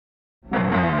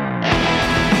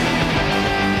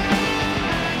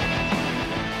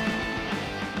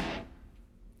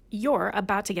you're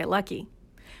about to get lucky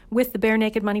with the Bare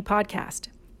Naked Money Podcast,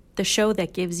 the show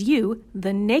that gives you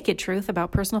the naked truth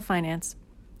about personal finance,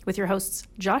 with your hosts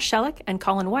Josh Shellick and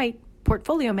Colin White,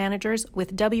 portfolio managers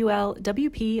with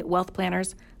WLWP Wealth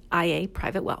Planners, IA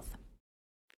Private Wealth.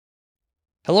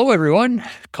 Hello, everyone.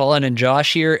 Colin and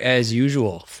Josh here as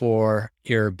usual for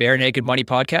your Bare Naked Money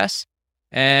Podcast.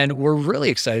 And we're really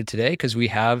excited today because we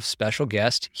have special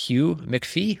guest Hugh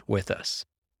McPhee with us.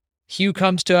 Hugh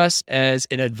comes to us as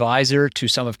an advisor to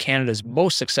some of Canada's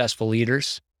most successful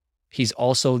leaders. He's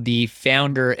also the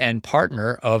founder and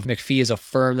partner of McPhee, as a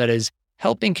firm that is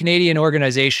helping Canadian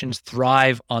organizations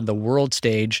thrive on the world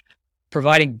stage,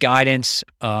 providing guidance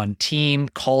on team,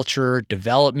 culture,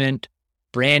 development,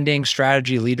 branding,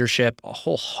 strategy, leadership, a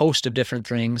whole host of different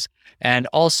things. And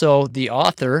also the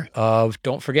author of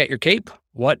Don't Forget Your Cape,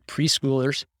 What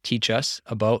Preschoolers Teach Us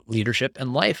About Leadership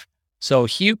and Life. So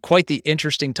Hugh, quite the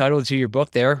interesting title to your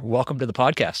book there. Welcome to the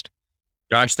podcast.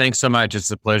 Josh, thanks so much. It's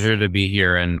a pleasure to be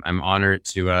here, and I'm honored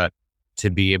to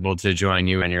be able to join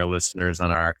you and your listeners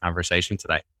on our conversation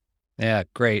today. Yeah,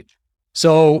 great.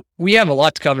 So we have a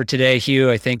lot to cover today, Hugh.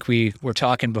 I think we were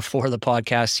talking before the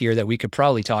podcast here that we could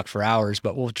probably talk for hours,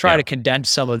 but we'll try to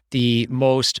condense some of the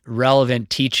most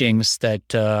relevant teachings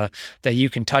that you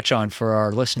can touch on for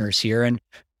our listeners here. And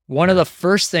one of the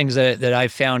first things that I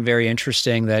found very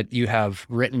interesting that you have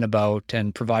written about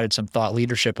and provided some thought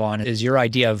leadership on is your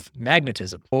idea of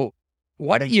magnetism. Well,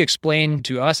 why don't you explain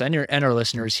to us and our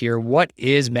listeners here, what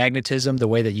is magnetism, the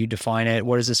way that you define it?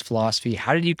 What is this philosophy?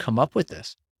 How did you come up with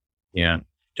this? Yeah,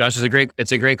 Josh,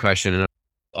 it's a great question. And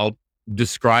I'll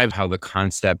describe how the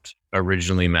concept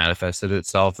originally manifested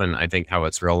itself, and I think how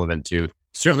it's relevant to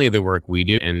certainly the work we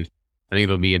do. And I think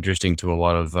it'll be interesting to a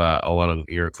lot of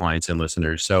your clients and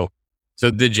listeners. So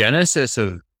the genesis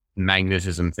of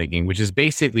magnetism thinking, which is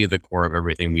basically the core of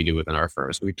everything we do within our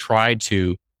firms, we try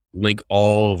to link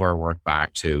all of our work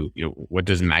back to, what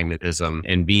does magnetism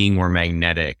and being more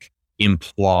magnetic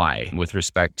imply with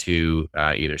respect to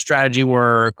either strategy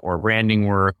work or branding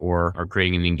work or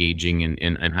creating an engaging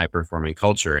and high performing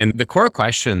culture. And the core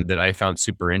question that I found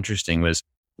super interesting was,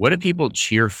 what do people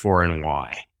cheer for and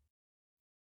why?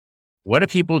 What do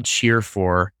people cheer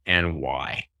for and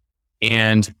why?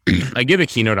 And I give a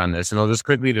keynote on this, and I'll just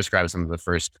quickly describe some of the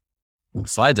first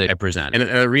slides I present. And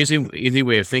a really easy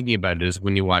way of thinking about it is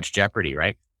when you watch Jeopardy,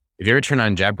 right? If you ever turn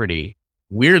on Jeopardy,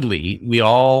 weirdly, we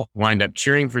all wind up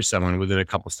cheering for someone within a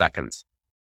couple seconds.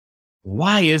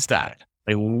 Why is that?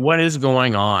 Like, what is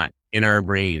going on in our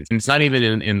brains? And it's not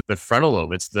even in the frontal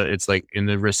lobe. It's like in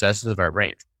the recesses of our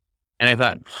brains. And I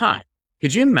thought,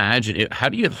 could you imagine it? How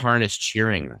do you harness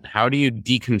cheering? How do you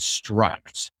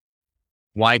deconstruct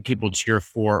why people cheer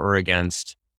for or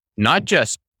against not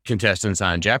just contestants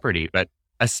on Jeopardy, but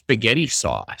a spaghetti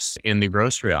sauce in the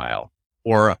grocery aisle,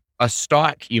 or a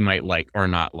stock you might like or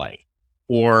not like,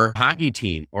 or a hockey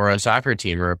team or a soccer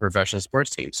team or a professional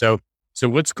sports team. So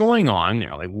what's going on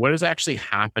there? Like, what is actually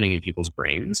happening in people's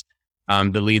brains to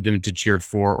lead them to cheer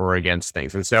for or against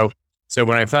things? And so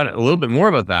when I thought a little bit more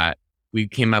about that, we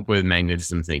came up with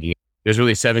magnetism thinking. There's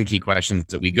really 7 key questions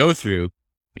that we go through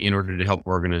in order to help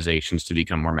organizations to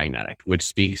become more magnetic, which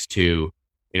speaks to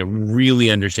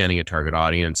really understanding a target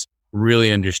audience,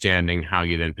 really understanding how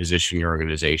you then position your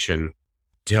organization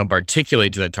to help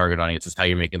articulate to that target audience is how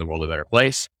you're making the world a better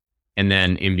place. And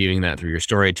then imbuing that through your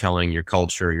storytelling, your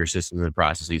culture, your systems and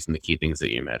processes, and the key things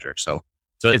that you measure. So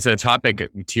it's a topic,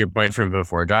 to your point from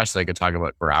before, Josh, that I could talk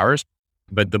about for hours.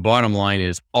 But the bottom line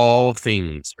is all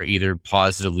things are either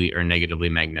positively or negatively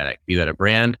magnetic, be that a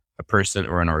brand, a person,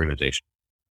 or an organization.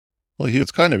 Well,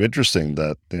 it's kind of interesting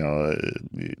that,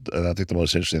 and I think the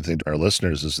most interesting thing to our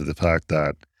listeners is the fact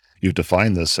that you've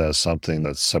defined this as something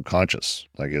that's subconscious.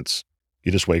 Like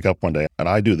you just wake up one day, and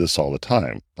I do this all the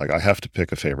time. Like, I have to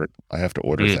pick a favorite. I have to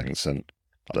order things, and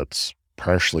that's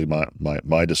partially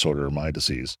my disorder, my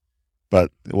disease.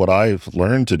 But what I've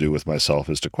learned to do with myself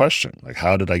is to question, like,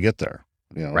 how did I get there?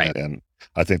 Right. And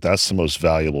I think that's the most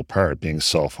valuable part, being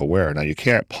self-aware. Now, you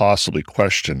can't possibly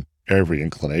question every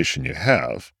inclination you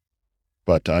have,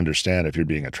 but to understand if you're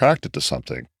being attracted to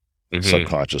something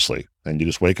subconsciously, and you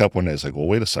just wake up one day, it's like, well,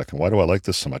 wait a second, why do I like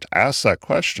this so much? Ask that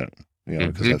question,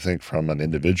 because I think from an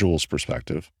individual's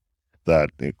perspective,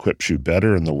 that equips you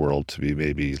better in the world to be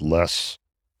maybe less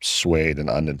swayed in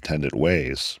unintended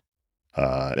ways,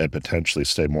 and potentially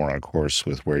stay more on course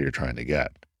with where you're trying to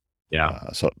get.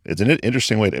 Yeah. So it's an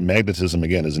interesting way to, magnetism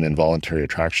again is an involuntary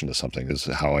attraction to something, is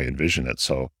how I envision it.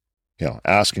 So,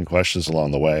 asking questions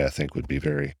along the way, I think would be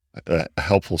very a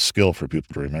helpful skill for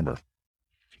people to remember.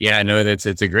 Yeah, no, it's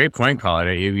a great point,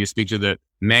 Colin. You speak to the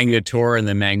magnetor and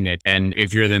the magnet. And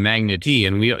if you're the magnetee,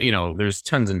 and there's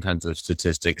tons and tons of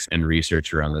statistics and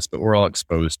research around this, but we're all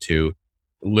exposed to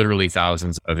literally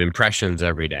thousands of impressions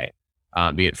every day,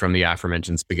 be it from the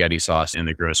aforementioned spaghetti sauce in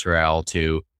the grocery aisle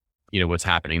to, what's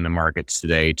happening in the markets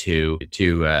today to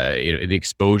the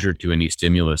exposure to any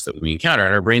stimulus that we encounter,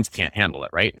 and our brains can't handle it.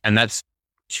 Right. And that's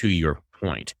to your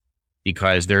point,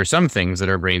 because there are some things that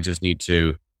our brains just need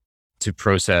to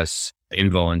process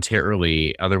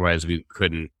involuntarily. Otherwise we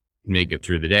couldn't make it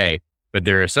through the day. But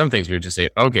there are some things where you just say,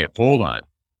 okay, hold on.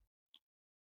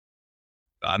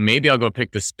 Maybe I'll go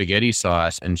pick the spaghetti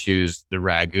sauce and choose the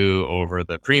ragu over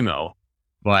the primo.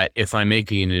 But if I'm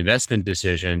making an investment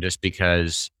decision just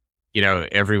because,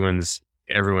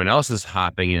 everyone else is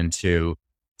hopping into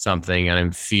something and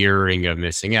I'm fearing of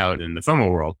missing out in the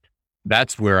FOMO world,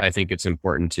 that's where I think it's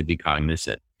important to be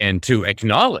cognizant and to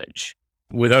acknowledge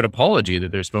without apology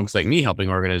that there's folks like me helping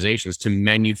organizations to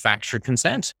manufacture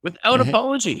consent without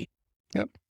apology. Yep.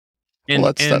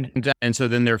 And so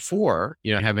then therefore,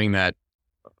 having that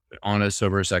honest,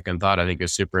 sober second thought, I think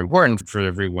is super important for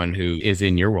everyone who is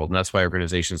in your world. And that's why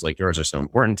organizations like yours are so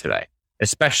important today,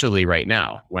 especially right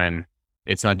now when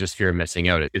it's not just fear of missing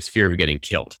out, it's fear of getting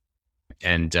killed.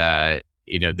 And,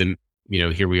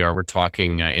 here we are, we're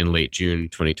talking in late June,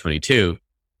 2022,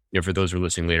 for those who are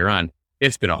listening later on,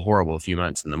 it's been a horrible few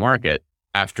months in the market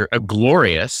after a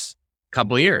glorious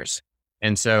couple of years.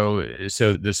 And so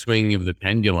the swinging of the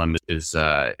pendulum is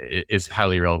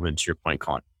highly relevant to your point,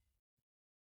 Colin.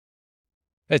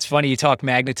 It's funny, you talk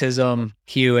magnetism,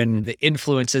 Hugh, and the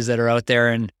influences that are out there,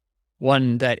 and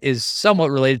one that is somewhat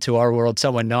related to our world,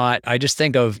 somewhat not. I just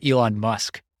think of Elon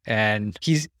Musk, and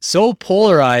he's so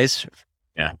polarized,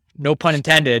 no pun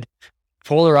intended,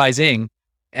 polarizing,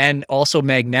 and also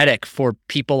magnetic for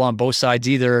people on both sides,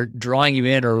 either drawing you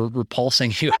in or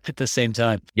repulsing you at the same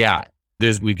time. Yeah.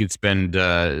 We could spend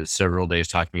several days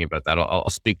talking about that. I'll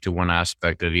speak to one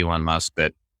aspect of Elon Musk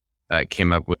that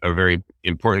came up with a very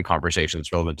important conversation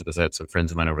that's relevant to this. I had some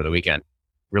friends of mine over the weekend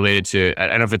related to, I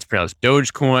don't know if it's pronounced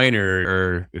Dogecoin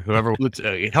or whoever.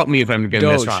 Help me if I'm getting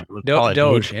this wrong.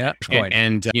 Doge, yeah.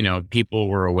 And people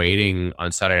were awaiting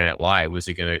on Saturday Night Live, was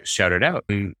he going to shout it out?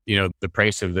 And, the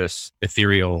price of this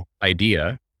ethereal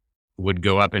idea would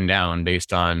go up and down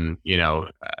based on,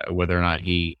 whether or not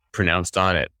he pronounced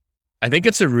on it. I think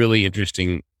it's a really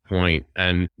interesting point.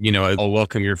 And, I'll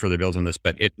welcome your further builds on this,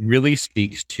 but it really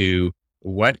speaks to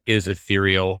what is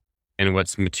ethereal and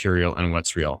what's material and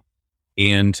what's real.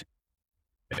 And,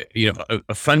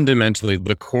 fundamentally,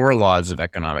 the core laws of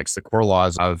economics, the core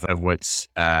laws of what's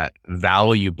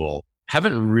valuable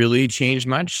haven't really changed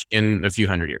much in a few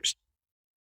hundred years.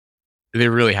 They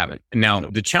really haven't. Now,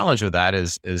 the challenge with that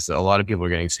is a lot of people are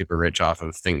getting super rich off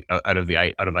of out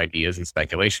of ideas and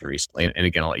speculation recently. And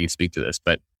again, I'll let you speak to this,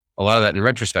 but a lot of that in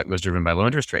retrospect was driven by low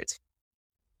interest rates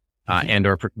and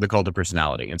or the cult of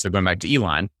personality. And so going back to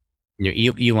Elon,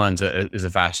 Elon's is a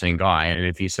fascinating guy. And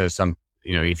if he says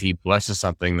if he blesses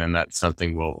something, then that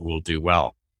something will do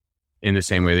well. In the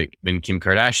same way that when Kim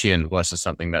Kardashian blesses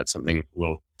something, that something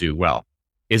will do well.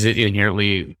 Is it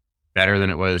inherently better than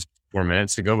it was 4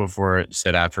 minutes ago before it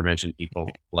said aforementioned people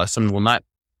bless them? Well, not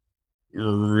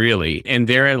really. And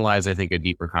therein lies, I think, a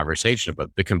deeper conversation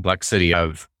about the complexity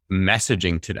of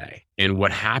messaging today and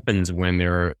what happens when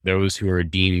there are those who are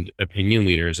deemed opinion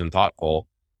leaders and thoughtful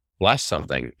bless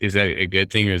something. Is that a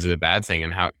good thing or is it a bad thing?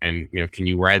 And can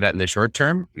you ride that in the short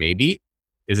term? Maybe.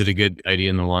 Is it a good idea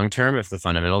in the long term if the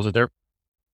fundamentals are there?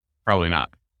 Probably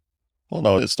not. Well,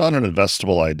 no, it's not an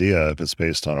investable idea if it's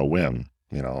based on a whim.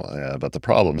 But the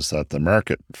problem is that the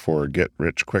market for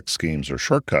get-rich-quick schemes or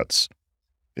shortcuts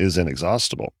is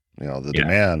inexhaustible. The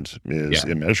demand is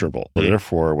immeasurable. So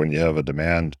therefore, when you have a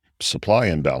demand-supply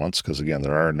imbalance, because again,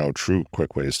 there are no true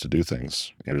quick ways to do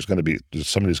things,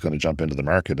 somebody's going to jump into the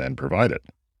market and provide it.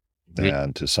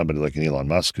 And to somebody like an Elon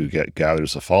Musk who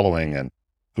gathers a following and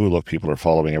people are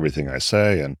following everything I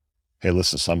say, and hey,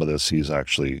 listen, some of this he's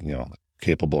actually,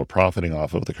 capable of profiting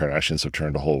off of. The Kardashians have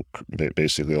turned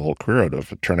basically a whole career out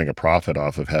of turning a profit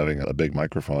off of having a big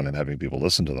microphone and having people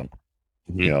listen to them.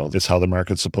 It's how the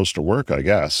market's supposed to work, I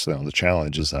guess. The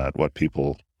challenge is that what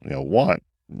people, want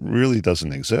really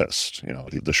doesn't exist,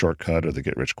 the shortcut or the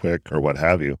get rich quick or what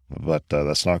have you. But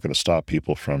that's not going to stop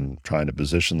people from trying to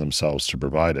position themselves to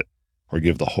provide it or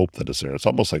give the hope that it's there. It's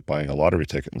almost like buying a lottery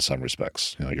ticket in some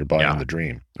respects. You're buying the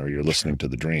dream or you're listening to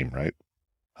the dream, right?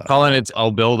 Colin,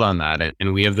 I'll build on that.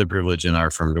 And we have the privilege in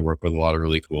our firm to work with a lot of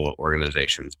really cool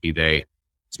organizations, be they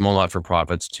small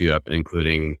not-for-profits to up,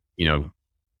 including,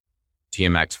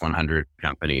 TMX 100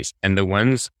 companies. And the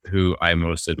ones who I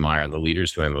most admire, the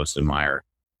leaders who I most admire,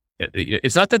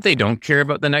 it's not that they don't care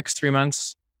about the next 3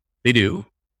 months They do,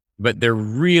 but they're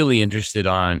really interested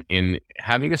in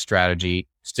having a strategy,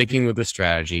 sticking with the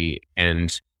strategy,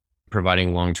 and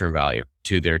providing long-term value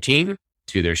to their team,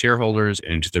 to their shareholders,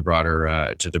 and to the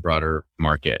broader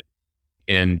market.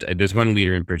 And there's one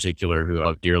leader in particular who I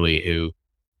love dearly, who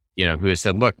has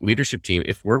said, look, leadership team,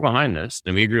 if we're behind this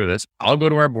and we agree with this, I'll go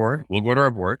to our board, we'll go to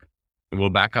our board, and we'll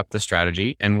back up the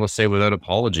strategy, and we'll say without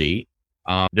apology,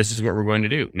 this is what we're going to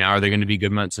do. Now, are there going to be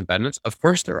good months and bad months? Of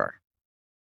course there are.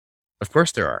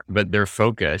 But their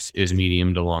focus is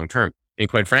medium to long term. And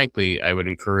quite frankly, I would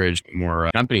encourage more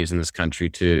companies in this country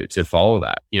to follow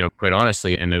that. Quite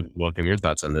honestly, and I'd welcome your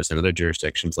thoughts on this. In other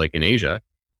jurisdictions like in Asia,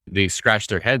 they scratch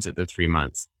their heads at the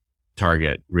 3-month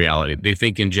target reality. They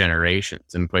think in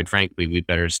generations. And quite frankly, we'd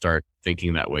better start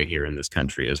thinking that way here in this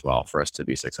country as well for us to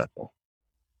be successful.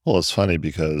 Well, it's funny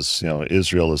because,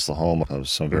 Israel is the home of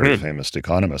some very famous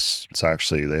economists. It's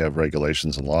actually, they have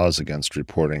regulations and laws against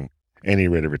reporting any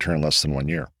rate of return less than 1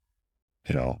 year.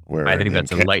 Where I think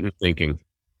that's enlightened thinking.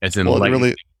 It's enlightened.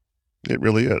 Well, it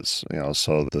really is.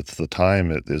 So the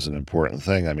time is an important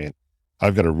thing. I mean,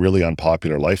 I've got a really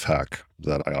unpopular life hack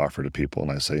that I offer to people,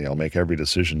 and I say, make every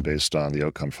decision based on the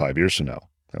outcome 5 years from now.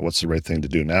 What's the right thing to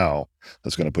do now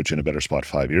that's going to put you in a better spot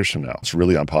 5 years from now? It's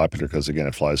really unpopular because, again,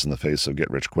 it flies in the face of get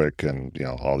rich quick and,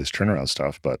 all these turnaround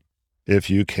stuff. But if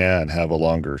you can have a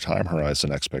longer time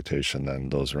horizon expectation than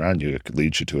those around you, it could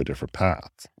lead you to a different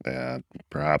path and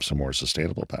perhaps a more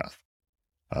sustainable path.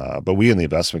 But we in the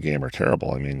investment game are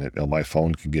terrible. I mean, my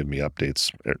phone can give me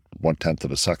updates at 1/10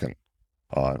 of a second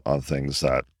on things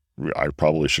that I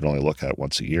probably should only look at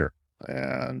once a year.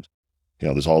 And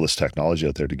there's all this technology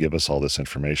out there to give us all this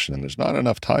information, and there's not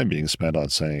enough time being spent on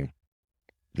saying,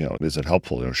 is it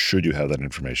helpful? Should you have that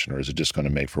information, or is it just going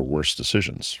to make for worse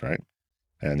decisions, right?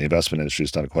 And the investment industry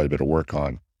has done quite a bit of work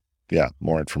on,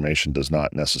 more information does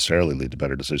not necessarily lead to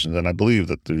better decisions. And I believe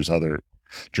that there's other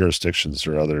jurisdictions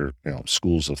or other,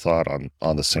 schools of thought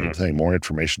on the same thing. More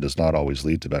information does not always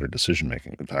lead to better decision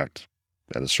making. In fact,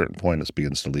 at a certain point, it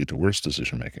begins to lead to worse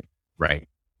decision making. Right.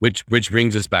 Which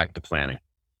brings us back to planning.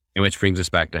 And which brings us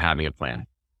back to having a plan,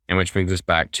 and which brings us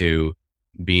back to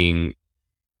being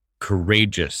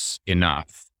courageous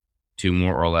enough to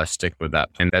more or less stick with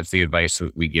that. And that's the advice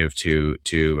that we give to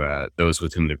those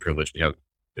with whom they're privileged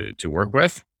to work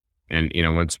with. And,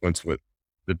 once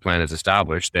the plan is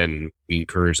established, then we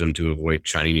encourage them to avoid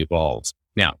shiny new balls.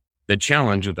 Now, the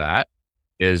challenge of that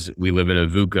is we live in a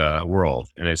VUCA world.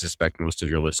 And I suspect most of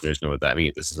your listeners know what that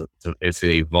means. It's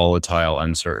a volatile,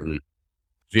 uncertain,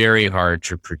 very hard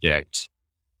to predict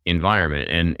environment.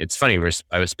 And it's funny,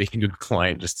 I was speaking to a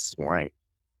client just this morning,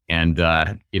 and,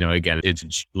 again,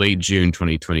 it's late June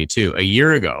 2022. A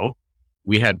year ago,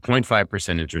 we had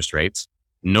 0.5% interest rates,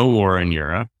 no war in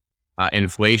Europe.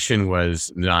 Inflation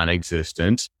was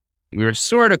non-existent. We were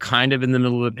sort of kind of in the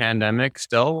middle of the pandemic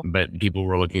still, but people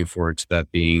were looking forward to that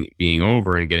being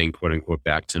over and getting quote unquote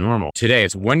back to normal. Today,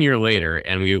 it's 1 year later,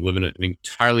 and we live in an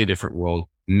entirely different world.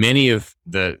 Many of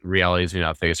the realities we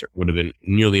now face would have been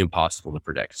nearly impossible to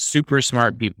predict. Super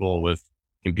smart people with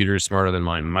computers smarter than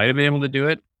mine might have been able to do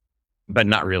it, but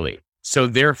not really. So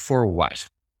therefore what?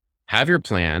 Have your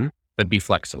plan, but be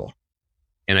flexible.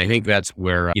 And I think that's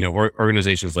where,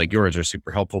 organizations like yours are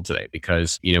super helpful today,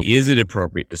 because, is it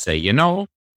appropriate to say,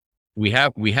 we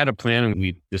had a plan and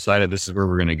we decided this is where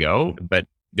we're going to go, but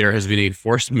there has been a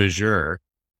force majeure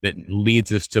that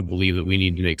leads us to believe that we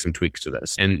need to make some tweaks to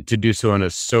this, and to do so in a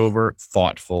sober,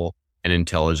 thoughtful, and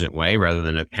intelligent way, rather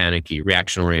than a panicky,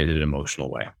 reaction-oriented,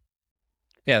 emotional way.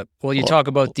 Yeah. Well, you talk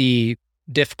about the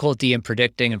difficulty in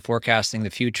predicting and forecasting the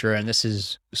future, and this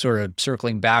is sort of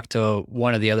circling back to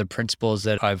one of the other principles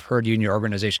that I've heard you and your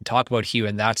organization talk about, Hugh,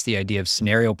 and that's the idea of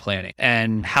scenario planning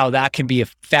and how that can be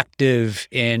effective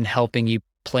in helping you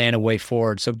plan a way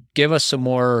forward. So give us some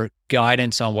more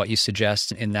guidance on what you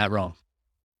suggest in that realm.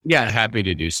 Yeah, happy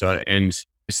to do so. And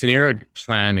scenario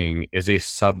planning is a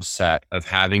subset of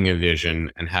having a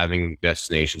vision and having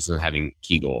destinations and having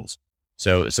key goals.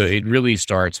 So it really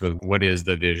starts with what is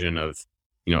the vision of,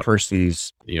 a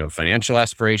person's, financial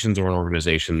aspirations, or an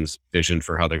organization's vision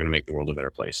for how they're going to make the world a better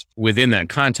place. Within that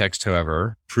context,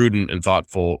 however, prudent and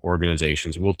thoughtful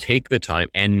organizations will take the time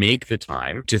and make the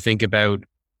time to think about,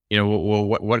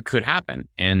 what could happen,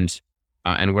 and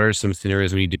what are some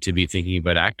scenarios we need to be thinking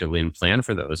about actively, and plan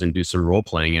for those, and do some role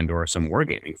playing and or some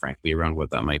wargaming, frankly, around what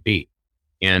that might be.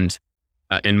 And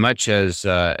much as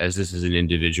this is an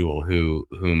individual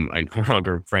whom I no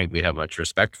longer, frankly, have much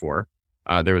respect for,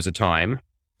 there was a time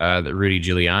that Rudy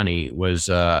Giuliani was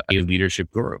a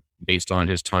leadership guru based on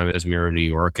his time as mayor of New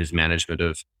York, his management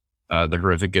of the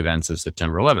horrific events of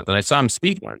September 11th. And I saw him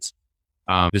speak once.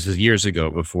 This was years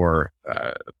ago, before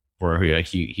before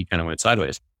he kind of went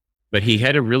sideways. But he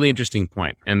had a really interesting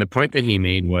point. And the point that he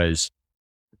made was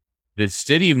the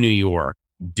city of New York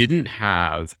didn't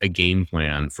have a game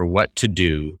plan for what to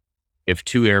do if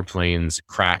two airplanes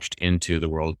crashed into the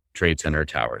World Trade Center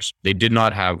towers. They did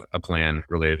not have a plan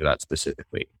related to that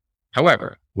specifically.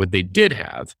 However, what they did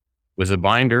have was a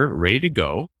binder ready to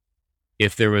go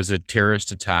if there was a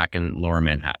terrorist attack in Lower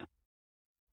Manhattan.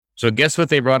 So guess what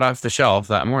they brought off the shelf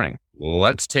that morning?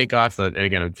 Let's take off, a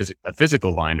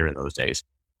physical binder in those days.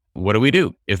 What do we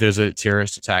do if there's a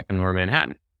terrorist attack in Lower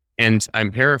Manhattan? And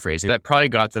I'm paraphrasing, that probably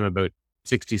got them about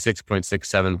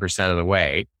 66.67% of the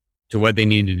way to what they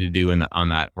needed to do on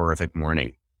that horrific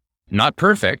morning. Not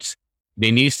perfect.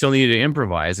 They still needed to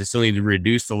improvise. They still need to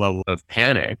reduce the level of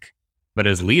panic. But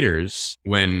as leaders,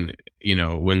 when things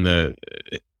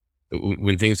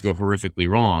go horrifically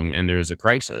wrong and there's a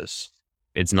crisis,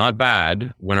 it's not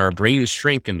bad when our brains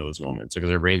shrink in those moments, because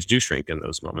our brains do shrink in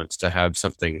those moments, to have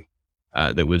something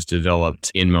that was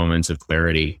developed in moments of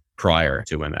clarity prior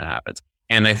to when that happens.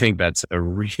 And I think that's a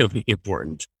really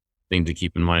important thing to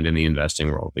keep in mind in the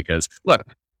investing world, because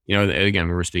look, again,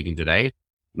 we were speaking today,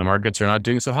 the markets are not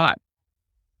doing so hot.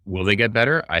 Will they get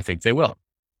better? I think they will.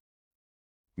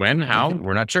 When, how,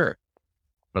 we're not sure,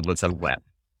 but let's have when.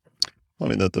 I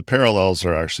mean, the parallels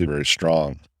are actually very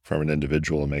strong from an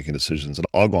individual making decisions. And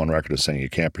I'll go on record as saying you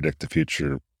can't predict the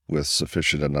future with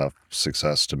sufficient enough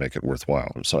success to make it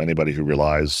worthwhile. So anybody who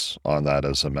relies on that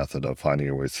as a method of finding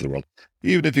your way through the world,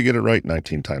 even if you get it right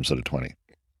 19 times out of 20,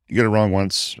 you get it wrong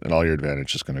once and all your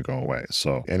advantage is going to go away.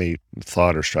 So any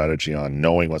thought or strategy on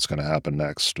knowing what's going to happen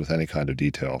next with any kind of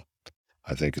detail,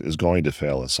 I think, is going to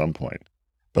fail at some point.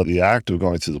 But the act of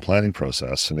going through the planning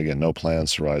process, and again, no plan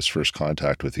survives first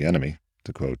contact with the enemy,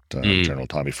 to quote General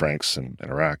Tommy Franks in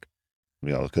Iraq,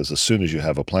 because as soon as you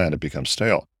have a plan, it becomes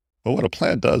stale. But what a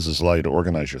plan does is allow you to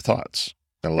organize your thoughts.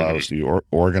 It allows you to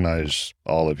organize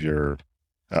all of your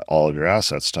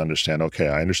assets to understand, okay,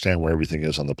 I understand where everything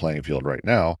is on the playing field right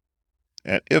now.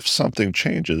 And if something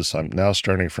changes, I'm now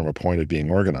starting from a point of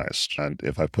being organized. And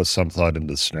if I put some thought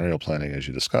into the scenario planning, as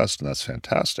you discussed, and that's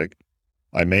fantastic,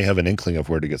 I may have an inkling of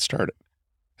where to get started.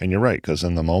 And you're right, because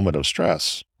in the moment of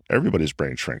stress, everybody's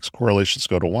brain shrinks. Correlations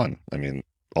go to 1. I mean,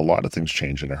 a lot of things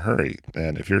change in a hurry.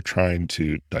 And if you're trying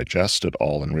to digest it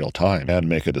all in real time and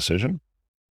make a decision,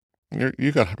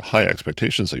 you got high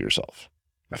expectations of yourself,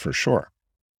 for sure.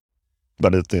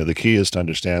 But the key is to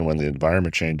understand when the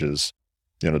environment changes,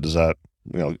 does that,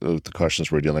 the questions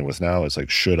we're dealing with now is like,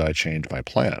 should I change my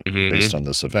plan based on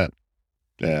this event?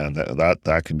 And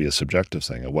that can be a subjective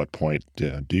thing. At what point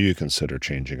do you consider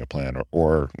changing a plan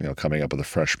or coming up with a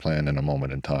fresh plan in a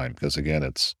moment in time? Because again,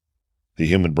 it's the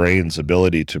human brain's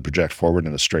ability to project forward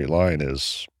in a straight line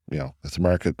is, if the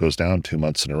market goes down 2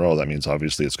 months in a row, that means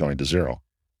obviously it's going to zero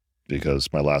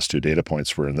because my last 2 data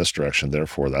points were in this direction.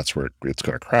 Therefore, that's where it's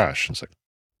going to crash. It's like,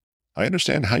 I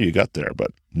understand how you got there,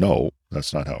 but no,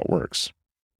 that's not how it works.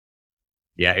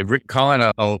 Yeah. Colin,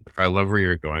 I love where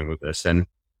you're going with this. And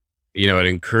it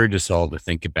encourages us all to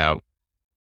think about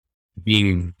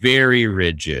being very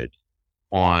rigid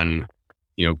on,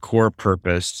 core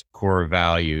purpose, core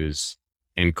values,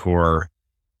 and core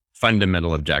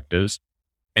fundamental objectives,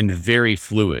 and very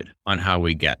fluid on how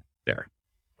we get there.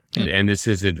 And this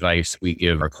is advice we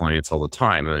give our clients all the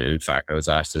time. And in fact, I was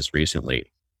asked this recently.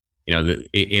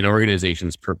 In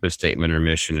organization's purpose statement or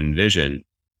mission and vision,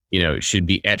 should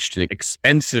be etched in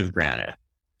expensive granite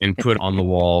and put on the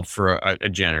wall for a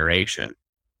generation.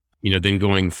 Then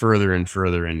going further and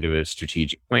further into a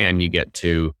strategic plan, you get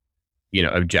to,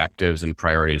 objectives and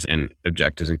priorities and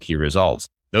objectives and key results.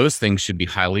 Those things should be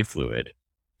highly fluid.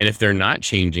 And if they're not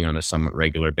changing on a somewhat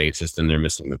regular basis, then they're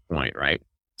missing the point, right?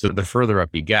 So the further up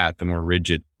you get, the more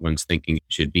rigid one's thinking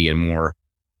should be, and the more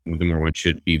one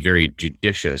should be very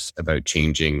judicious about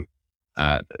changing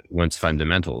one's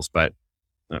fundamentals. But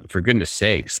for goodness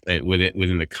sakes,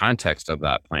 within the context of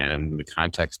that plan and the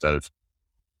context of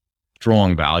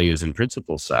strong values and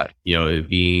principle set,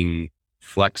 being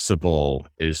flexible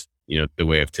is, the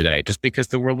way of today, just because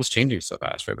the world was changing so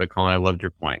fast, right? But Colin, I loved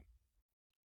your point.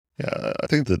 Yeah, I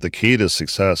think that the key to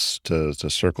success, to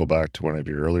circle back to one of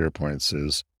your earlier points,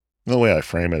 is the way I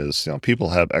frame it is,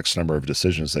 people have X number of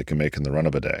decisions they can make in the run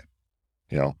of a day.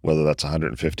 Whether that's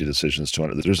 150 decisions,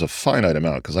 200, there's a finite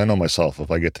amount. Because I know myself,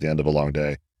 if I get to the end of a long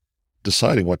day,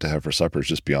 deciding what to have for supper is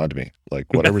just beyond me.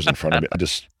 Like whatever's in front of me,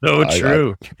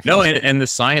 true. And the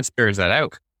science bears that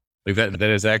out. Like that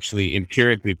is actually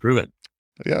empirically proven.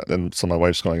 Yeah. And so my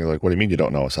wife's going like, what do you mean you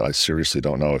don't know? I said, I seriously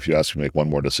don't know. If you ask me to make one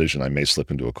more decision, I may slip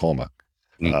into a coma.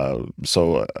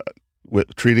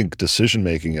 With treating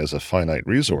decision-making as a finite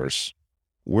resource,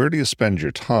 where do you spend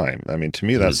your time? I mean, to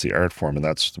me, that's the art form, and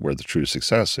that's where the true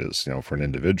success is, for an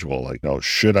individual. Like,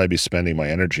 should I be spending my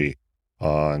energy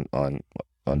on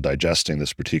digesting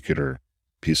this particular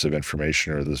piece of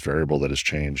information or this variable that has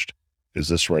changed? Is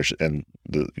this where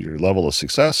your level of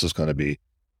success is going to be,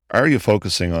 are you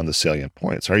focusing on the salient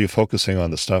points? Are you focusing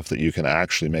on the stuff that you can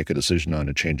actually make a decision on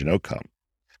and change an outcome?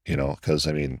 Because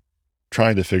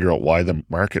trying to figure out why the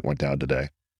market went down today.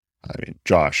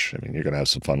 Josh, you're going to have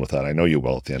some fun with that. I know you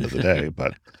will at the end of the day,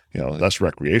 but that's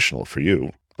recreational for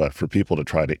you. But for people to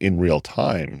try to in real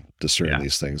time discern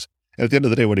these things, and at the end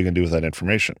of the day, what are you going to do with that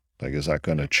information? Like, is that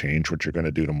going to change what you're going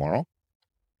to do tomorrow?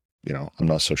 I'm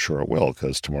not so sure it will,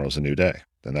 because tomorrow's a new day.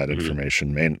 And that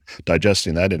information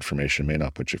digesting that information may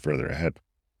not put you further ahead.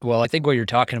 Well, I think what you're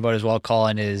talking about as well,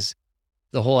 Colin, is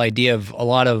the whole idea of a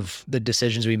lot of the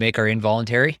decisions we make are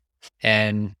involuntary.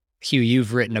 And Hugh,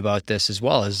 you've written about this as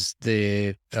well, as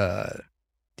the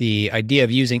idea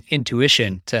of using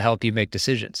intuition to help you make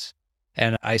decisions.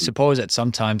 And I suppose that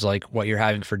sometimes, like what you're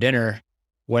having for dinner,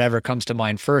 whatever comes to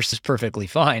mind first is perfectly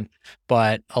fine.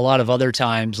 But a lot of other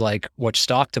times, like which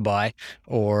stock to buy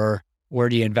or where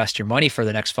do you invest your money for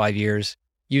the next 5 years,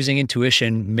 using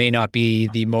intuition may not be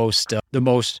the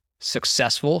most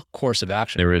successful course of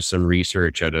action. There was some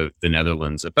research out of the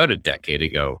Netherlands about a decade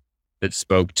ago that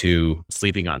spoke to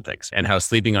sleeping on things and how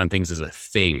sleeping on things is a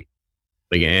thing.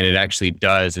 And it actually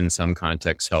does in some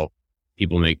contexts help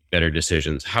people make better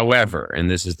decisions. However, and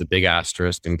this is the big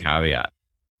asterisk and caveat,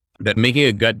 that making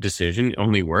a gut decision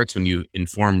only works when you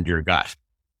informed your gut.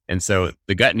 And so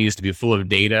the gut needs to be full of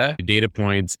data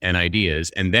points and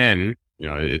ideas. And then,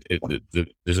 this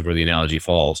is where the analogy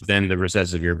falls. Then the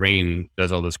recess of your brain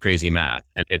does all this crazy math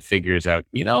and it figures out,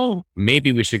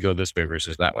 maybe we should go this way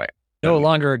versus that way. No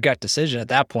longer a gut decision at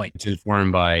that point. It's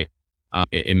informed by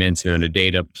immense amount of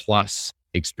data plus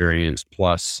experience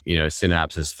plus,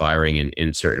 synapses firing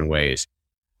in certain ways.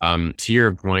 To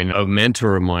your point, a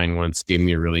mentor of mine once gave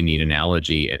me a really neat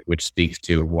analogy, which speaks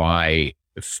to why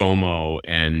FOMO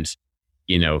and,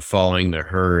 following the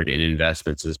herd in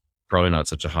investments is probably not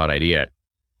such a hot idea.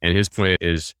 And his point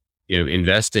is,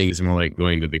 investing is more like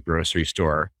going to the grocery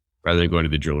store rather than going to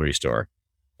the jewelry store.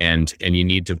 And you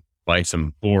need to buy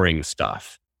some boring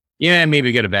stuff. Yeah,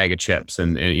 maybe get a bag of chips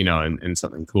and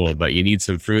something cool, but you need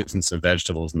some fruits and some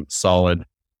vegetables and solid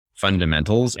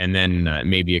fundamentals, and then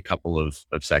maybe a couple of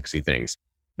sexy things.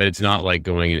 But it's not like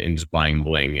going and just buying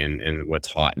bling and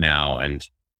what's hot now. And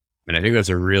I think that's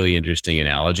a really interesting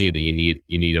analogy, that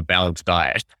you need a balanced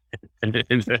diet and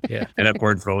a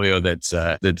portfolio that's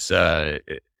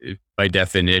by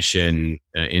definition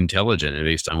intelligent and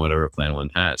based on whatever plan one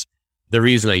has. The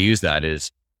reason I use that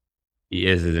is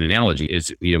as an analogy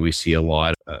is, we see a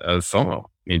lot of FOMO.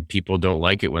 And people don't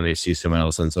like it when they see someone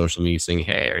else on social media saying,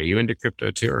 hey, are you into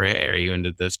crypto too? Or hey, are you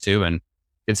into this too? And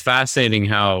it's fascinating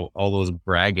how all those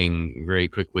bragging very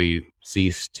quickly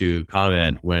cease to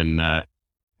comment when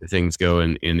things go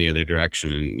in the other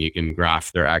direction, and you can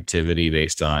graph their activity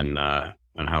based on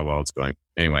how well it's going.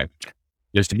 Anyway,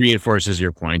 just reinforces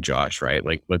your point, Josh, right?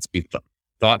 Like, let's be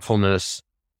thoughtfulness,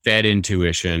 fed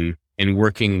intuition, and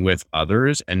working with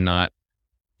others, and not,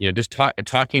 just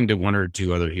talking to one or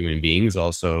two other human beings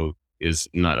also is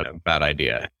not a bad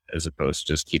idea, as opposed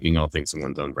to just keeping all things in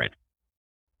one's own brain.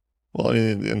 Well,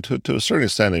 and to a certain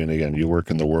extent, and again, you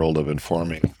work in the world of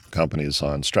informing companies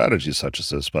on strategies such as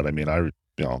this, but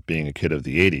being a kid of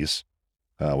the 80s,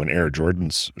 when Air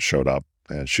Jordans showed up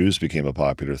and shoes became a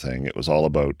popular thing, it was all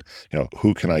about,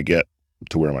 who can I get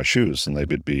to wear my shoes? And they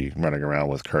would be running around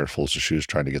with cartfuls of shoes,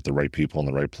 trying to get the right people in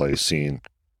the right place seen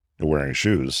wearing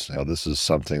shoes. This is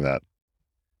something that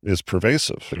is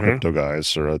pervasive. The crypto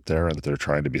guys are out there and they're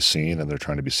trying to be seen, and they're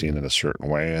trying to be seen in a certain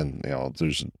way. And,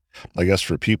 there's, I guess,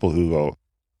 for people who go,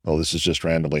 oh, this is just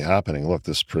randomly happening. Look,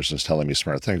 this person's telling me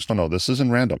smart things. No, this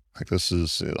isn't random. Like, this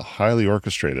is highly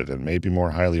orchestrated, and maybe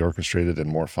more highly orchestrated and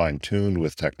more fine-tuned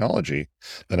with technology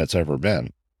than it's ever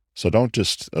been. So don't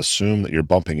just assume that you're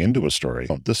bumping into a story.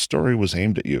 This story was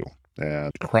aimed at you,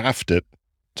 and craft it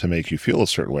to make you feel a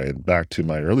certain way. And back to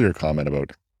my earlier comment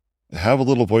about, have a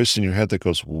little voice in your head that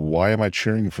goes, why am I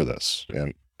cheering for this?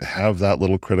 And have that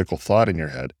little critical thought in your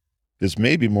head is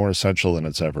maybe more essential than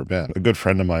it's ever been. A good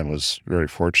friend of mine was very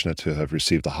fortunate to have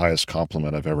received the highest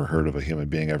compliment I've ever heard of a human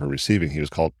being ever receiving. He was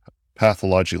called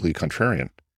pathologically contrarian.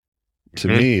 To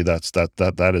me,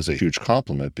 that is a huge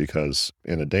compliment, because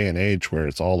in a day and age where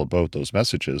it's all about those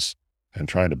messages and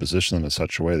trying to position them in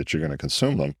such a way that you're going to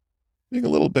consume them, being a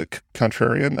little bit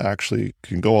contrarian actually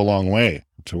can go a long way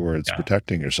towards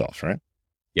protecting yourself, right?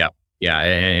 Yeah. Yeah.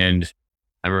 And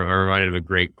I'm reminded of a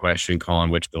great question, Colin,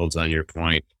 which builds on your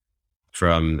point,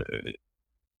 from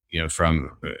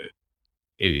from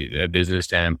a business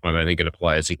standpoint, I think it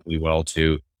applies equally well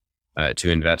to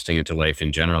investing into life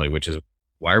in generally, which is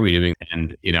why are we doing?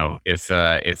 And if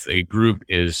a group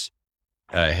is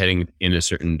heading in a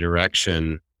certain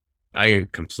direction, I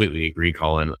completely agree,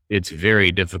 Colin. It's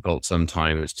very difficult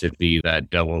sometimes to be that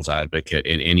devil's advocate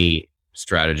in any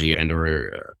strategy and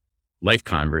or life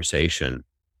conversation.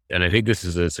 And I think this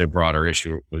is a broader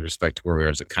issue with respect to where we are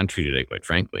as a country today, quite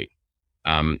frankly.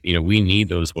 We need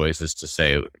those voices to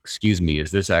say, excuse me,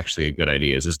 is this actually a good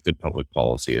idea? Is this good public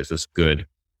policy? Is this good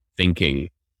thinking?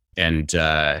 And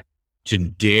to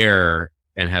dare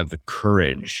and have the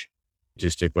courage to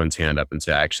stick one's hand up and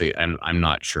say, actually, I'm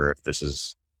not sure if this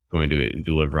is going to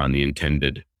deliver on the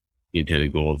intended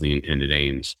goals, the intended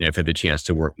aims. And I've had the chance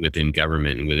to work within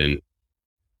government and within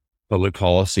public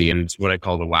policy, and it's what I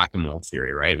call the whack-a-mole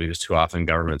theory, right? Because too often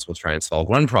governments will try and solve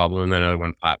one problem and then another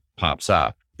one pops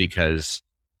up because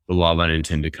the law of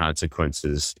unintended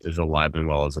consequences is alive and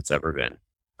well as it's ever been.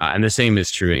 And the same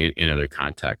is true in other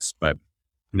contexts. But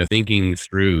thinking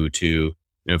through to,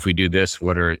 if we do this,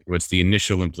 what's the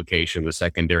initial implication, the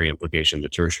secondary implication, the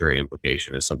tertiary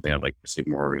implication is something I'd like to see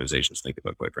more organizations think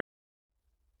about, quite frankly.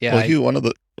 Yeah. Well, Hugh, one of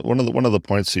the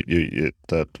points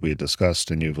that we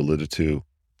discussed and you've alluded to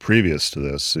previous to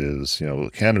this is,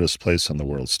 Canada's place on the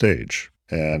world stage.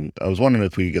 And I was wondering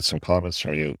if we could get some comments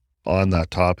from you on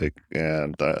that topic.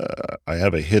 And I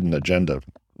have a hidden agenda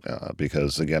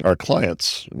because, again, our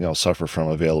clients, suffer from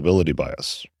availability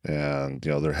bias, and,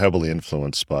 they're heavily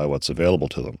influenced by what's available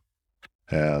to them.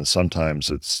 And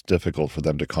sometimes it's difficult for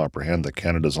them to comprehend that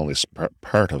Canada's only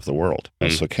part of the world.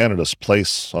 And so Canada's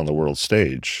place on the world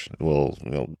stage will,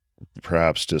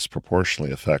 perhaps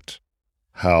disproportionately affect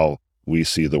how we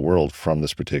see the world from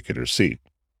this particular seat.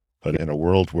 But in a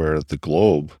world where the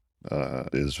globe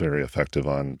is very effective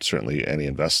on certainly any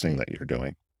investing that you're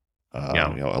doing,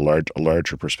 a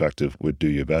larger perspective would do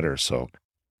you better. So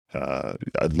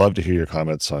I'd love to hear your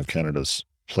comments on Canada's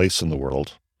place in the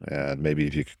world, and maybe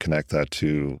if you could connect that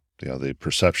to the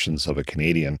perceptions of a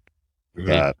Canadian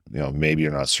that maybe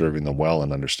you're not serving them well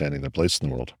and understanding their place in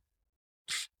the world.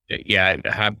 Yeah,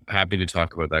 happy to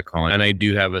talk about that, Colin. And I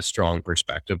do have a strong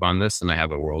perspective on this, and I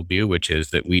have a worldview, which is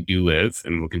that we do live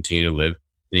and will continue to live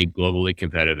in a globally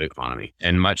competitive economy.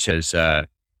 And much as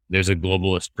there's a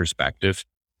globalist perspective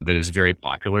that is very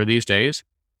popular these days,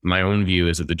 my own view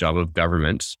is that the job of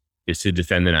government is to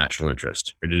defend the national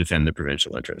interest or to defend the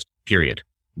provincial interest, period.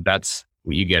 That's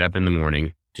what you get up in the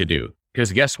morning to do.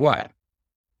 Because guess what?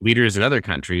 Leaders in other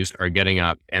countries are getting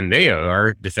up and they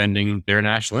are defending their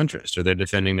national interest, or they're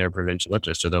defending their provincial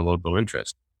interest or their local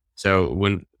interest. So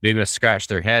when they must scratch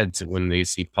their heads when they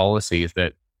see policies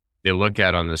that they look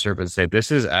at on the surface and say,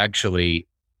 this is actually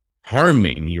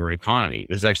harming your economy.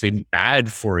 This is actually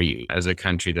bad for you as a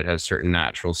country that has certain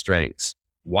natural strengths.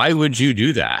 Why would you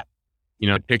do that?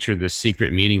 Picture the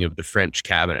secret meeting of the French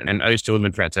cabinet. And I used to live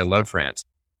in France. I love France.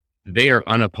 They are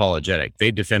unapologetic. They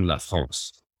defend La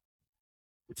France.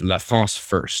 It's La France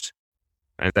first.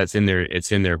 And it's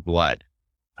in their blood.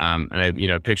 And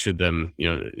I, pictured them,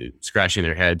 scratching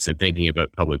their heads and thinking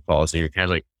about public policy. You're kind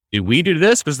of like, did we do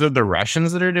this? Was it the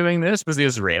Russians that are doing this? Was the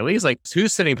Israelis? Like,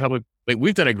 who's setting public? Like,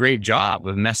 we've done a great job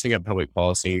of messing up public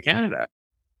policy in Canada.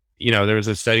 There was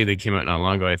a study that came out not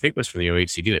long ago, I think it was from the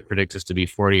OECD, that predicts us to be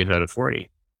 40th out of 40.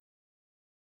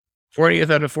 40th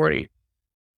out of 40.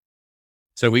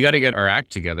 So we got to get our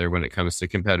act together when it comes to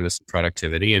competitiveness and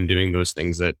productivity and doing those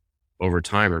things that over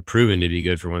time are proven to be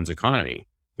good for one's economy,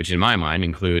 which in my mind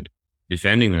include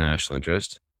defending the national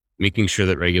interest, making sure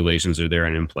that regulations are there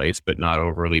and in place, but not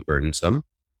overly burdensome,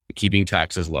 keeping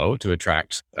taxes low to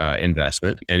attract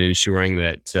investment, and ensuring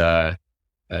that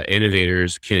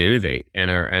innovators can innovate and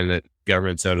that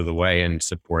government's out of the way and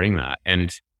supporting that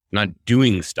and not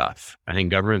doing stuff. I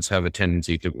think governments have a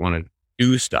tendency to want to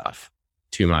do stuff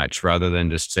too much rather than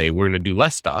just say, we're going to do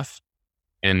less stuff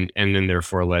and then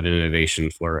therefore let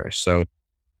innovation flourish. So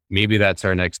maybe that's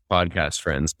our next podcast,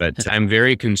 friends, but I'm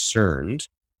very concerned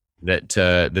that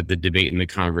the debate and the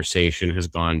conversation has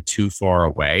gone too far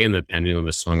away and the pendulum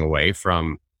has swung away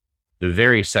from the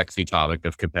very sexy topic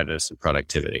of competitiveness and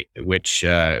productivity, which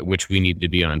we need to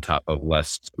be on top of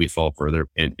lest we fall further,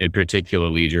 in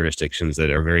particularly jurisdictions that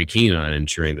are very keen on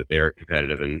ensuring that they are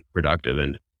competitive and productive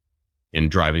and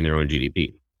driving their own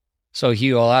GDP. So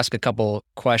Hugh, I'll ask a couple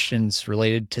questions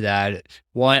related to that.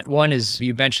 One is,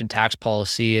 you mentioned tax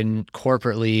policy, and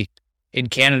corporately in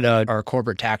Canada, our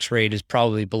corporate tax rate is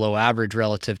probably below average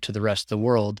relative to the rest of the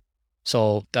world.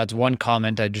 So that's one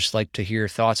comment I'd just like to hear your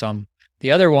thoughts on.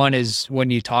 The other one is,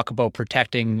 when you talk about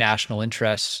protecting national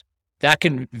interests, that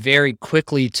can very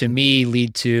quickly, to me,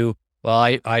 lead to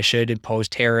well, I should impose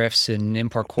tariffs and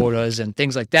import quotas and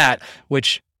things like that,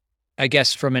 which I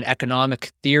guess from an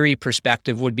economic theory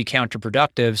perspective would be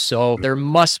counterproductive. So there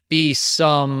must be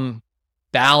some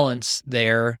balance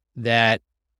there that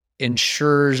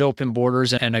ensures open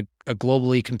borders and a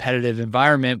globally competitive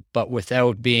environment, but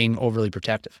without being overly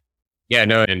protective. Yeah,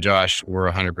 no, and Josh,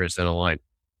 we're 100% aligned.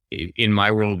 In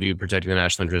my worldview, protecting the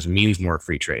national interest means more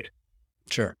free trade.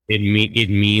 Sure. It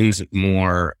means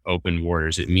more open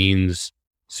borders. It means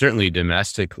certainly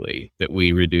domestically that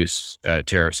we reduce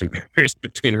tariffs and barriers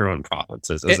between our own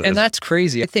provinces. And that's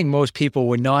crazy. I think most people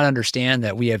would not understand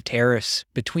that we have tariffs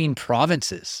between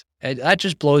provinces. That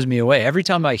just blows me away. Every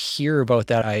time I hear about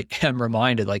that, I am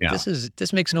reminded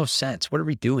this makes no sense. What are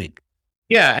we doing?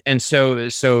 Yeah. And so,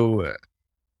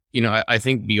 I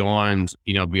think beyond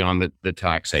the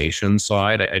taxation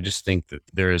side, I just think that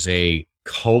there is a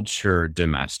culture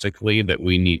domestically that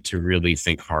we need to really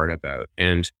think hard about.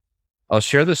 And I'll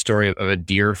share the story of a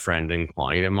dear friend and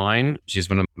client of mine. She's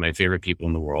one of my favorite people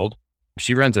in the world.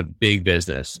 She runs a big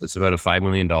business. It's about a $5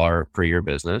 million per year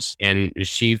business. And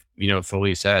she,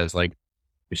 fully says,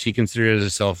 she considers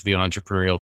herself the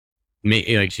entrepreneurial,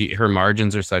 her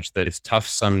margins are such that it's tough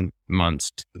some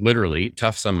months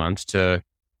to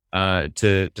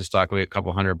stock away a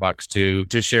couple $100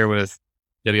 to share with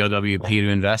WLWP to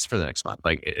invest for the next month.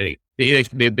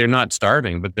 They're not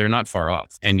starving, but they're not far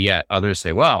off. And yet others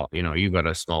say, well, you've got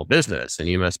a small business and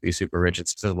you must be super rich.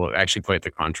 It's actually quite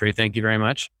the contrary. Thank you very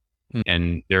much.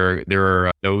 And there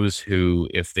are those who,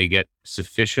 if they get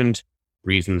sufficient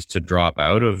reasons to drop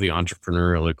out of the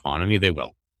entrepreneurial economy, they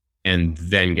will. And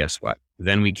then guess what?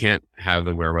 Then we can't have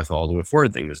the wherewithal to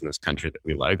afford things in this country that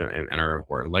we like and are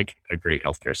afforded, like a great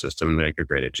healthcare system, like a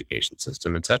great education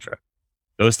system, etc.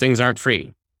 Those things aren't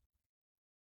free.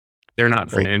 They're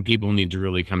not free. And people need to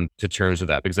really come to terms with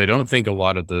that, because I don't think a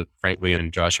lot of frankly,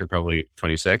 and Josh, you're probably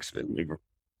 26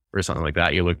 or something like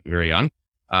that. You look very young.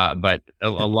 But a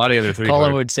lot of the other three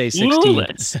Colin would say 16.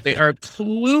 Clueless. They are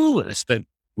clueless that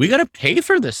we got to pay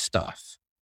for this stuff.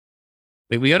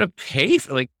 We got to pay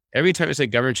for, every time I say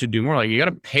government should do more, you got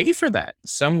to pay for that.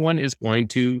 Someone is going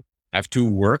to have to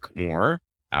work more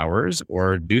hours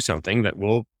or do something that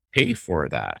will pay for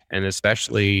that. And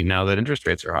especially now that interest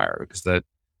rates are higher, because the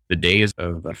days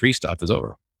of free stuff is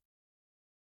over.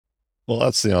 Well,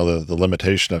 that's, the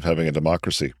limitation of having a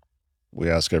democracy. We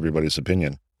ask everybody's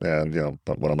opinion. And,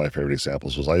 one of my favorite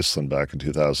examples was Iceland back in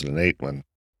 2008 when,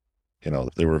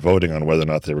 they were voting on whether or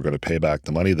not they were going to pay back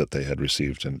the money that they had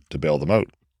received and to bail them out.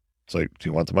 It's like, do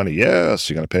you want the money? Yes.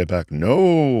 You're going to pay it back?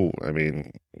 No. I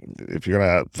mean, if you're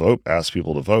going to vote, ask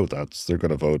people to vote. They're going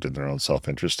to vote in their own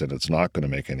self-interest, and it's not going to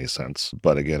make any sense.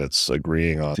 But again, it's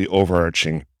agreeing on the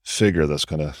overarching figure that's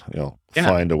going to,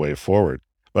 find a way forward.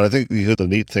 But I think the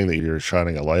neat thing that you're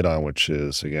shining a light on, which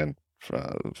is, again,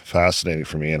 fascinating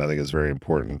for me, and I think it's very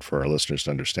important for our listeners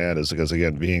to understand, is because,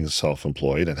 again, being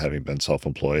self-employed and having been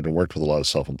self-employed and worked with a lot of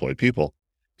self-employed people,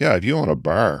 if you own a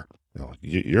bar,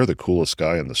 you're the coolest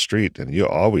guy in the street, and you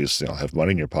always, have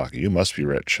money in your pocket. You must be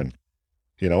rich. And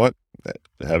you know what?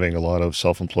 Having a lot of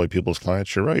self-employed people as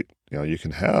clients, you're right. You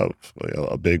can have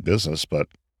a big business, but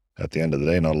at the end of the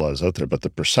day, not a lot is out there. But the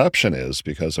perception is,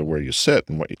 because of where you sit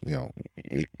and what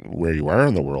where you are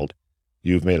in the world,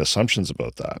 you've made assumptions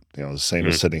about that. The same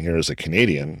as sitting here as a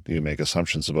Canadian, you make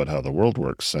assumptions about how the world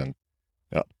works, and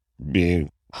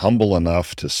being humble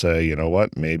enough to say, you know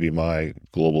what, maybe my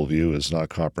global view is not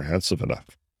comprehensive enough,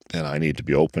 and I need to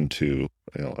be open to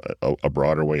a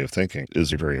broader way of thinking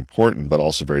is very important, but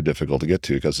also very difficult to get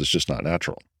to because it's just not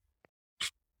natural.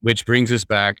 Which brings us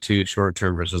back to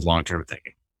short-term versus long-term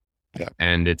thinking. Yeah.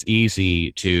 And it's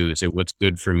easy to say what's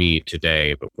good for me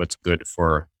today, but what's good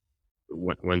for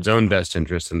one's own best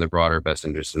interest and the broader best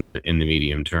interest in the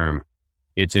medium term.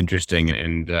 It's interesting.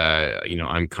 And,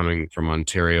 I'm coming from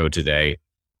Ontario today,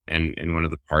 and one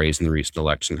of the parties in the recent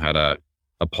election had a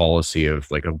policy of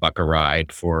like a buck a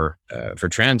ride for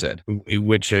transit,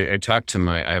 which I talked to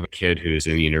I have a kid who's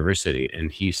in university, and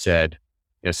he said,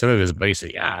 some of his buddies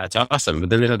say, yeah, it's awesome. But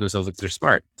then they tell themselves like they're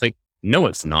smart. It's like, no,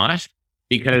 it's not.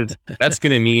 Because that's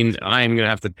going to mean I'm going to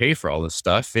have to pay for all this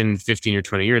stuff in 15 or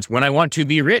 20 years when I want to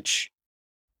be rich.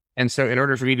 And so in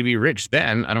order for me to be rich,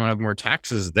 then I don't have more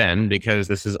taxes then, because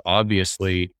this is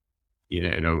obviously,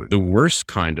 the worst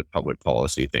kind of public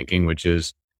policy thinking, which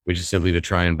is simply to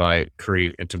try and buy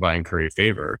and curry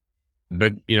favor.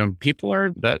 But, people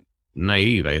are that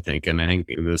naive, I think. And I think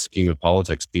in the scheme of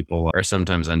politics, people are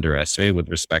sometimes underestimated with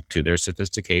respect to their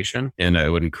sophistication. And I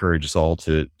would encourage us all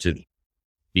to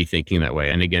be thinking that way.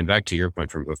 And again, back to your point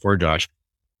from before, Josh,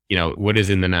 what is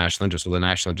in the national interest? Well, the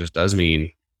national interest does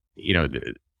mean,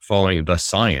 following the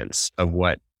science of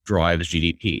what drives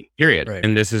GDP, period. Right.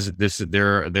 And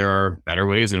there are better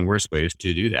ways and worse ways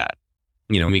to do that.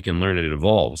 We can learn it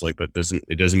evolves, but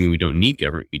it doesn't mean we don't need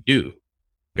government. We do.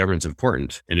 Government's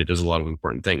important and it does a lot of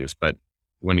important things, but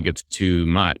when it gets too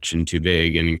much and too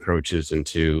big and encroaches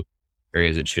into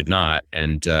areas it should not,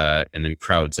 and then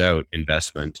crowds out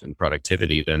investment and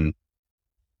productivity, then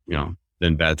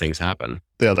bad ththings happen.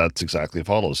 Yeah, that's exactly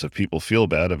follows. If people feel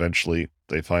bad, eventually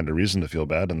they find a reason to feel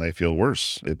bad and they feel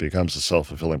worse. It becomes a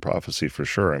self-fulfilling prophecy for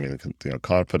sure. I mean,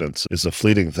 confidence is a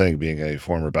fleeting thing. Being a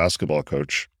former basketball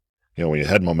coach, when you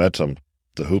had momentum,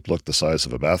 the hoop looked the size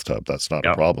of a bathtub. That's not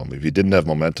a problem. If you didn't have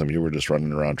momentum, you were just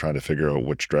running around trying to figure out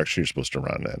which direction you're supposed to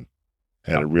run in.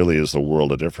 And it really is the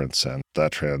world of difference. And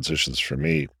that transitions for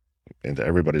me into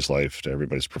everybody's life, to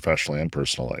everybody's professional and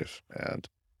personal life. And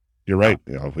you're right.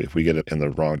 If we get it in the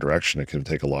wrong direction, it can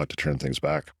take a lot to turn things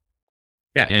back.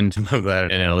 Yeah. And to love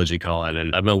that analogy, Colin,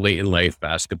 and I'm a late in life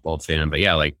basketball fan, but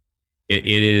yeah, it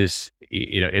is,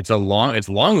 it's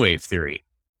long wave theory,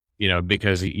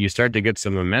 because you start to get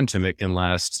some momentum, it can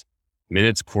last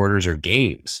minutes, quarters, or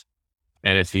games.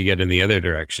 And if you get in the other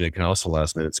direction, it can also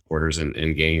last minutes, quarters,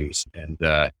 and games. And,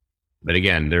 but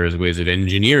again, there's ways of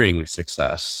engineering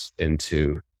success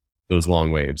into those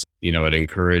long waves. I'd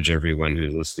encourage everyone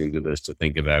who's listening to this to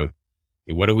think about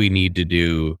what do we need to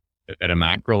do at a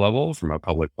macro level from a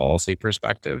public policy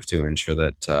perspective to ensure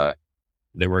that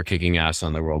we're kicking ass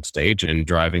on the world stage and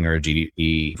driving our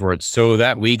GDP forward so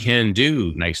that we can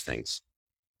do nice things.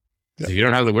 Yeah. If you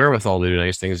don't have the wherewithal to do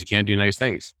nice things, you can't do nice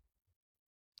things.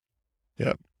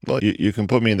 Yeah. Well, you can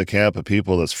put me in the camp of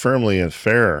people that's firmly in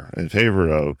favor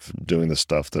of doing the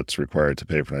stuff that's required to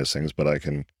pay for nice things. But I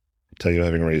can tell you,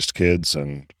 having raised kids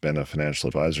and been a financial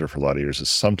advisor for a lot of years, it's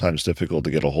sometimes difficult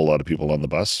to get a whole lot of people on the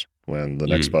bus when the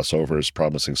next bus over is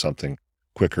promising something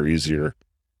quicker, easier,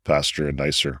 faster, and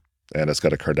nicer. And it's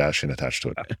got a Kardashian attached to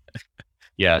it.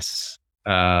 Yes,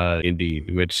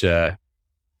 indeed. Which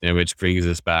brings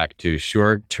us back to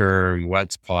short term,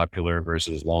 what's popular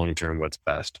versus long term, what's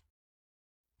best.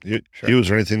 Was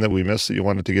there anything that we missed that you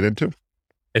wanted to get into?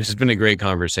 It's just been a great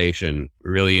conversation.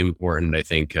 Really important, I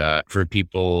think, for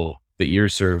people that you're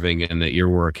serving and that you're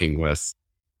working with,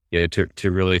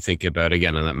 to really think about,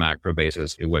 again, on that macro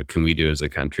basis, what can we do as a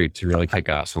country to really kick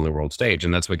ass on the world stage?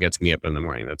 And that's what gets me up in the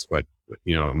morning. That's what,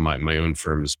 my own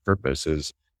firm's purpose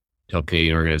is to help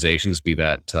Canadian organizations, be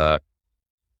that a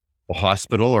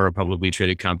hospital or a publicly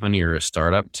traded company or a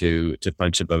startup, to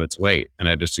punch above its weight. And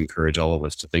I just encourage all of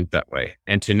us to think that way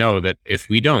and to know that if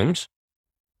we don't,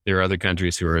 there are other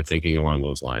countries who are thinking along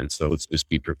those lines. So let's just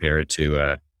be prepared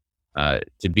to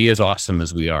be as awesome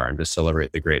as we are and to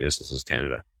celebrate the greatness this is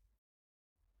Canada.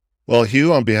 Well,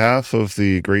 Hugh, on behalf of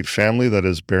the great family that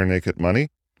is Bare Naked Money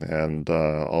and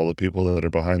all the people that are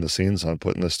behind the scenes on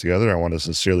putting this together, I want to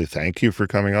sincerely thank you for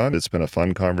coming on. It's been a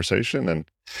fun conversation, and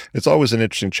it's always an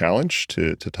interesting challenge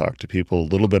to talk to people a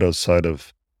little bit outside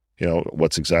of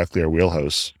what's exactly our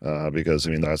wheelhouse, because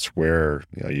that's where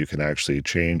you can actually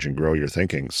change and grow your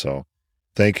thinking. So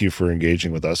thank you for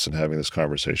engaging with us and having this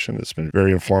conversation. It's been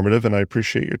very informative, and I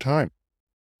appreciate your time.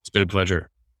 It's been a pleasure.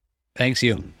 Thanks,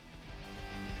 Hugh.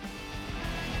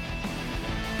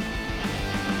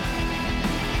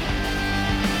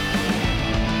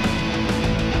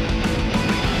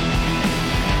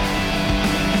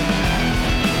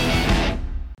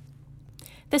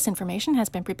 This information has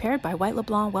been prepared by White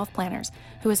LeBlanc Wealth Planners,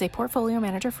 who is a portfolio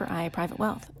manager for IA Private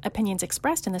Wealth. Opinions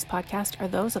expressed in this podcast are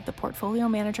those of the portfolio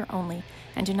manager only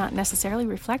and do not necessarily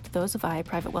reflect those of IA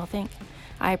Private Wealth Inc.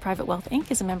 IA Private Wealth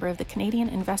Inc. is a member of the Canadian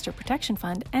Investor Protection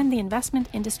Fund and the Investment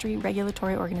Industry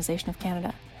Regulatory Organization of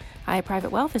Canada. IA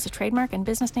Private Wealth is a trademark and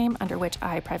business name under which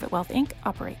IA Private Wealth Inc.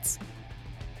 operates.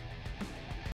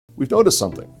 We've noticed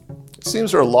something. It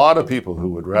seems there are a lot of people who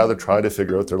would rather try to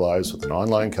figure out their lives with an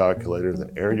online calculator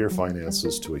than air your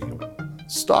finances to a human.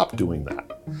 Stop doing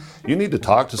that. You need to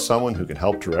talk to someone who can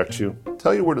help direct you,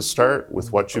 tell you where to start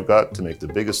with what you've got to make the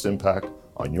biggest impact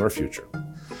on your future.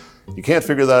 You can't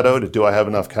figure that out at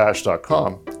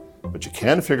doihaveenoughcash.com, but you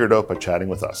can figure it out by chatting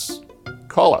with us.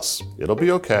 Call us. It'll be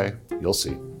okay. You'll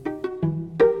see.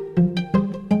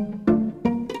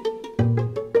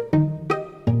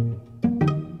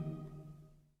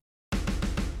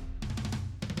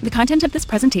 The content of this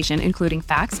presentation, including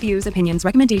facts, views, opinions,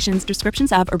 recommendations,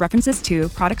 descriptions of, or references to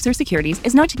products or securities,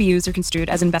 is not to be used or construed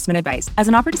as investment advice, as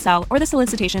an offer to sell, or the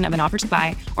solicitation of an offer to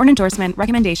buy, or an endorsement,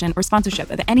 recommendation, or sponsorship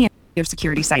of any of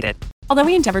security cited. Although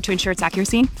we endeavor to ensure its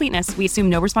accuracy and completeness, we assume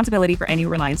no responsibility for any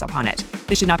reliance upon it.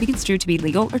 This should not be construed to be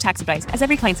legal or tax advice, as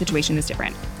every client situation is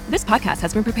different. This podcast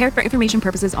has been prepared for information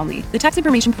purposes only. The tax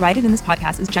information provided in this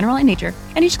podcast is general in nature,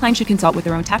 and each client should consult with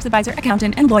their own tax advisor,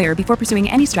 accountant, and lawyer before pursuing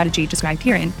any strategy described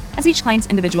herein, as each client's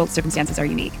individual circumstances are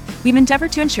unique. We've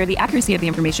endeavored to ensure the accuracy of the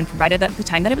information provided at the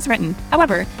time that it was written.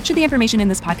 However, should the information in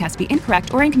this podcast be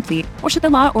incorrect or incomplete, or should the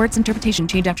law or its interpretation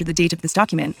change after the date of this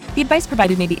document, the advice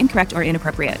provided may be incorrect or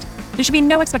inappropriate. There should be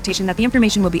no expectation that the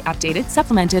information will be updated,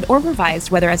 supplemented, or revised,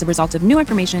 whether as a result of new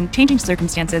information, changing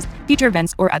circumstances, future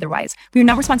events, or otherwise. We are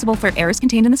not responsible for errors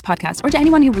contained in this podcast or to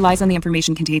anyone who relies on the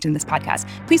information contained in this podcast.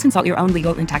 Please consult your own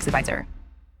legal and tax advisor.